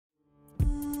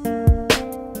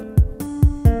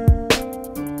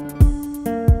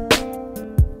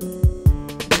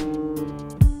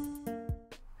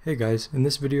Hey guys, in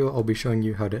this video I'll be showing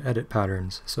you how to edit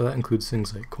patterns, so that includes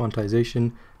things like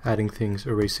quantization, adding things,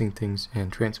 erasing things, and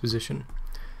transposition.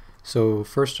 So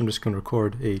first I'm just going to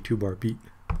record a 2-bar beat.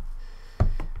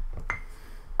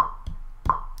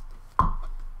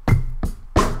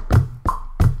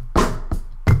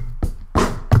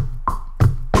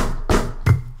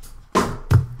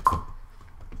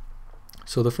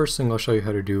 So the first thing I'll show you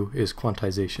how to do is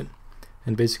quantization.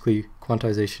 And basically,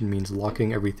 quantization means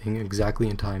locking everything exactly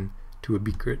in time to a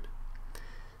beat grid.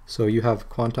 So you have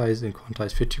quantize and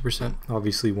quantize 50%.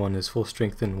 Obviously one is full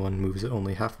strength and one moves it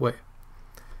only halfway.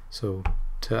 So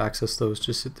to access those,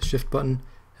 just hit the shift button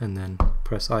and then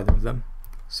press either of them.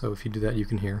 So if you do that, you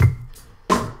can hear.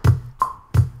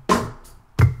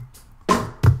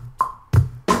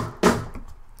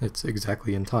 It's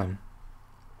exactly in time.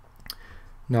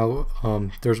 Now,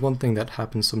 there's one thing that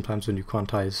happens sometimes when you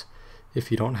quantize if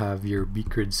you don't have your beat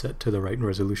grid set to the right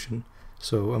resolution.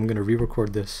 So I'm going to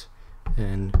re-record this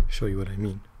and show you what I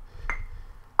mean.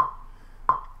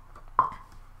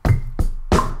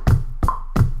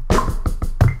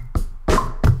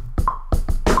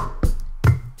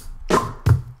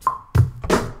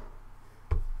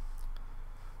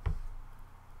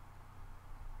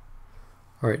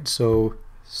 Alright, so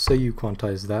say you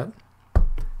quantize that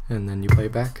and then you play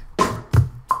it back.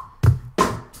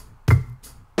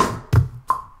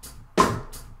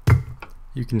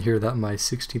 You can hear that my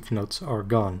 16th notes are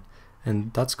gone,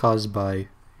 and that's caused by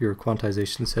your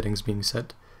quantization settings being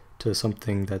set to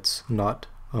something that's not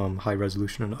high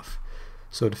resolution enough.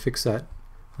 So to fix that,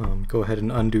 go ahead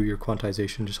and undo your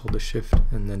quantization. Just hold the shift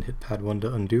and then hit pad 1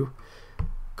 to undo.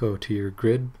 Go to your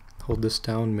grid, hold this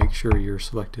down, make sure you're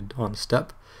selected on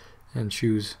step, and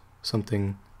choose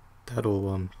something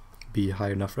that'll be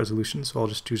high enough resolution. So I'll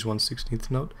just choose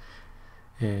 1/16th note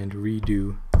and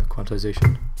redo the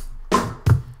quantization.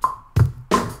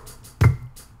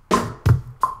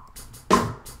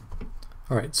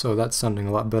 Alright, so that's sounding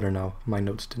a lot better now. My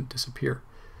notes didn't disappear.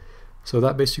 So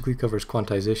that basically covers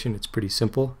quantization. It's pretty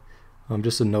simple.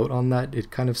 Just a note on that,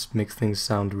 it kind of makes things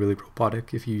sound really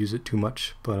robotic if you use it too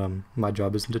much, but my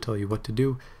job isn't to tell you what to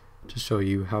do, to show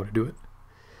you how to do it.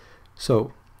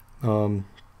 So, the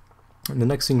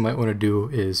next thing you might want to do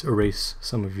is erase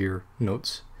some of your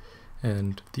notes.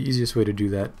 And the easiest way to do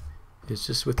that is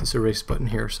just with this erase button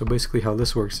here. So basically how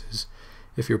this works is,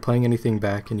 if you're playing anything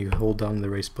back and you hold down the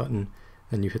erase button,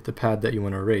 then you hit the pad that you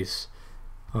want to erase,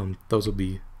 those will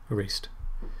be erased.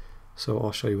 So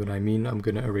I'll show you what I mean. I'm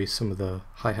going to erase some of the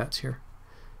hi-hats here.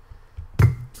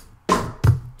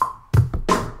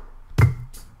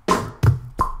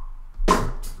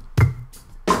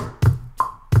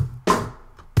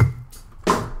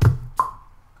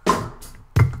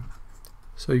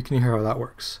 So you can hear how that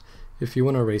works. If you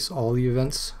want to erase all the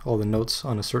events, all the notes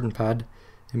on a certain pad,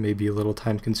 it may be a little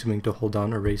time consuming to hold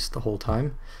down erase the whole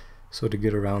time. So to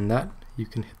get around that, you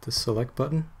can hit the select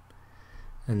button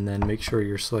and then make sure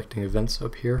you're selecting events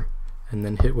up here and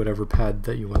then hit whatever pad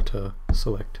that you want to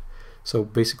select. So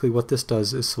basically what this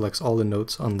does is selects all the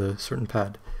notes on the certain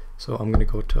pad. So I'm going to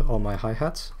go to all my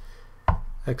hi-hats,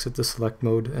 exit the select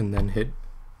mode, and then hit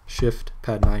shift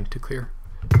pad 9 to clear.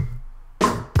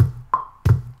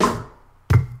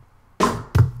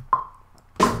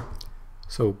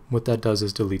 So what that does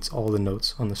is deletes all the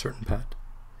notes on the certain pad.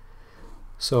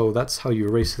 So that's how you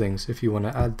erase things. If you want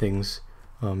to add things,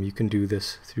 you can do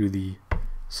this through the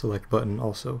select button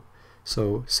also.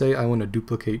 So say I want to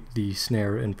duplicate the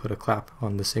snare and put a clap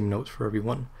on the same notes for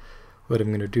everyone. What I'm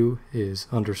going to do is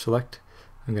under select,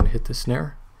 I'm going to hit the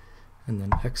snare and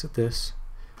then exit this,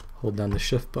 hold down the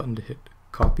shift button to hit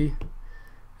copy,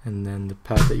 and then the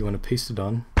pad that you want to paste it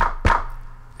on,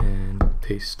 and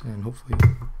paste, and hopefully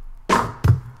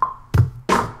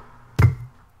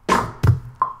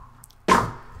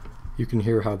you can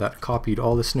hear how that copied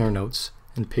all the snare notes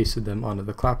and pasted them onto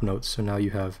the clap notes, so now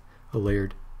you have a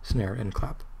layered snare and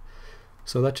clap.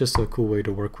 So that's just a cool way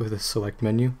to work with a select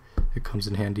menu. It comes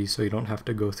in handy so you don't have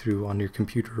to go through on your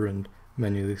computer and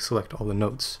manually select all the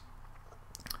notes.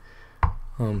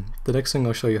 The next thing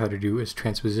I'll show you how to do is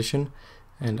transposition,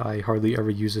 and I hardly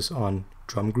ever use this on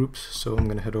drum groups, so I'm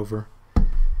going to head over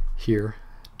here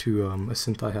to a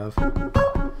synth I have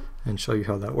and show you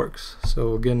how that works.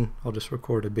 So again, I'll just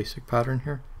record a basic pattern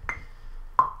here.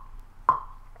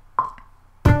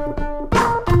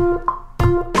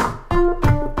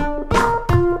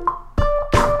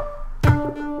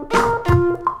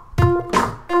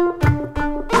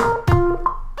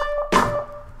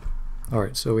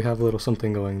 Alright, so we have a little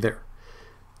something going there.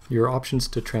 Your options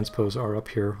to transpose are up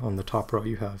here on the top row.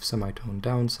 You have semitone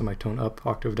down, semitone up,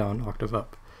 octave down, octave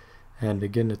up. And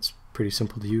again, it's pretty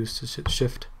simple to use. Just hit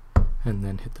shift and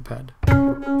then hit the pad.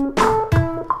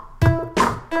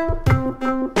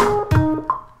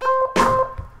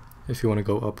 If you want to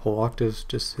go up whole octaves,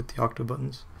 just hit the octave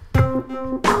buttons.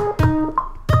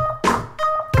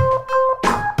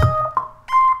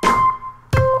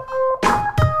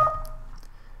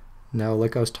 Now,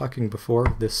 like I was talking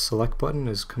before, this select button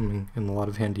is coming in a lot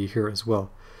of handy here as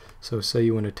well. So say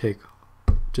you want to take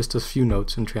just a few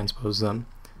notes and transpose them.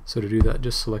 So to do that,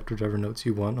 just select whatever notes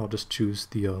you want. I'll just choose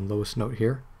the lowest note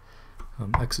here.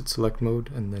 Exit select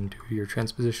mode and then do your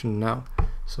transposition now.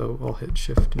 So I'll hit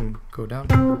shift and go down.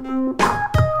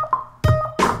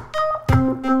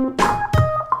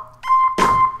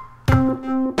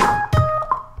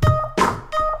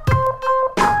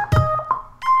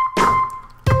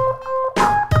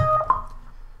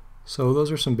 So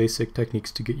those are some basic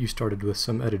techniques to get you started with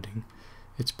some editing.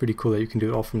 It's pretty cool that you can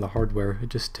do it all from the hardware. It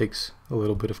just takes a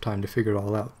little bit of time to figure it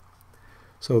all out.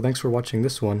 So thanks for watching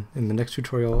this one. In the next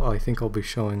tutorial, I think I'll be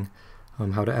showing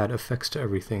how to add effects to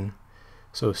everything.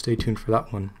 So stay tuned for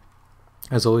that one.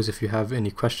 As always, if you have any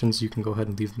questions, you can go ahead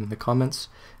and leave them in the comments.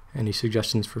 Any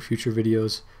suggestions for future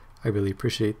videos, I really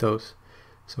appreciate those.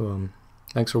 So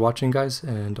thanks for watching, guys,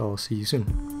 and I'll see you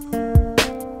soon.